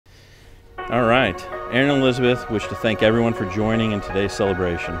All right. Aaron and Elizabeth wish to thank everyone for joining in today's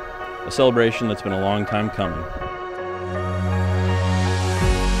celebration, a celebration that's been a long time coming.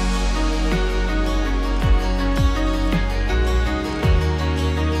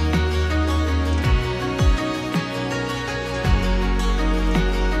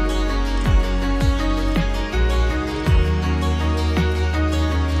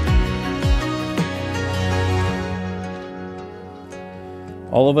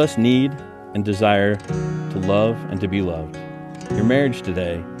 All of us need and desire to love and to be loved. Your marriage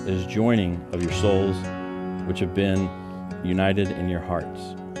today is joining of your souls which have been united in your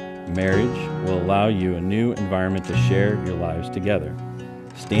hearts. Marriage will allow you a new environment to share your lives together,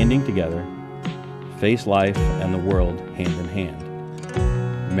 standing together, face life and the world hand in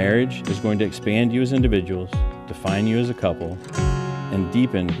hand. Marriage is going to expand you as individuals, define you as a couple, and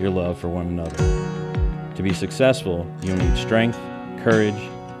deepen your love for one another. To be successful, you'll need strength, courage,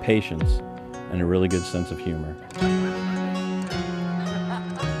 patience, and a really good sense of humor.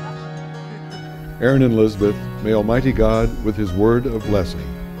 Aaron and Elizabeth, may Almighty God, with His word of blessing,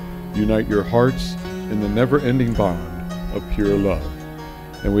 unite your hearts in the never-ending bond of pure love.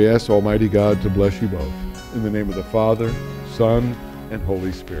 And we ask Almighty God to bless you both. In the name of the Father, Son, and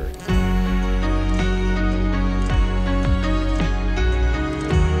Holy Spirit.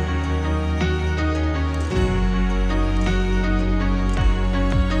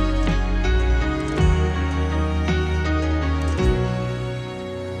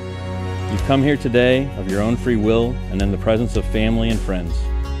 You've come here today of your own free will and in the presence of family and friends.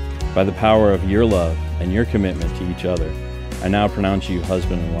 By the power of your love and your commitment to each other, I now pronounce you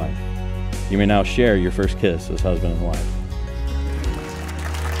husband and wife. You may now share your first kiss as husband and wife.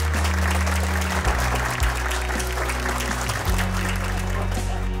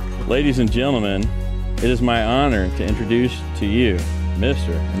 Ladies and gentlemen, it is my honor to introduce to you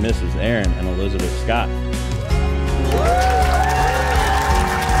Mr. and Mrs. Aaron and Elizabeth Scott.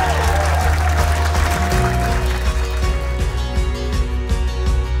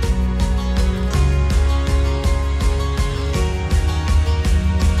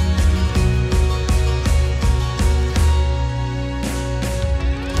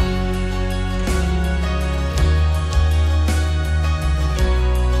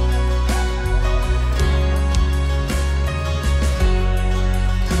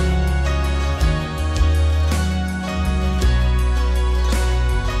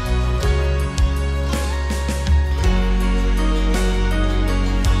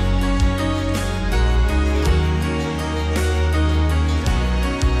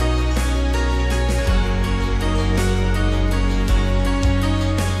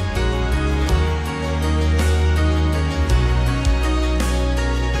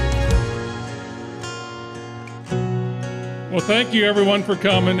 Well, thank you everyone for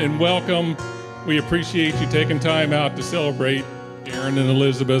coming and welcome. We appreciate you taking time out to celebrate Aaron and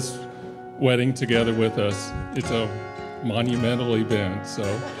Elizabeth's wedding together with us. It's a monumental event, so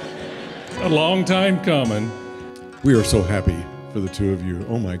a long time coming. We are so happy for the two of you.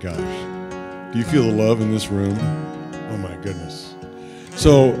 Oh my gosh. Do you feel the love in this room? Oh my goodness.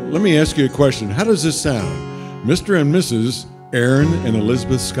 So let me ask you a question. How does this sound? Mr. and Mrs. Aaron and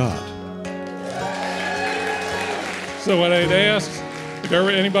Elizabeth Scott. So what I'd ask, if ever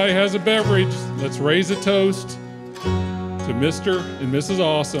anybody has a beverage, let's raise a toast to Mr. and Mrs.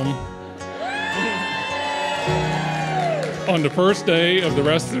 Awesome on the first day of the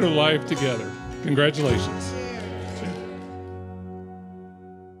rest of their life together. Congratulations.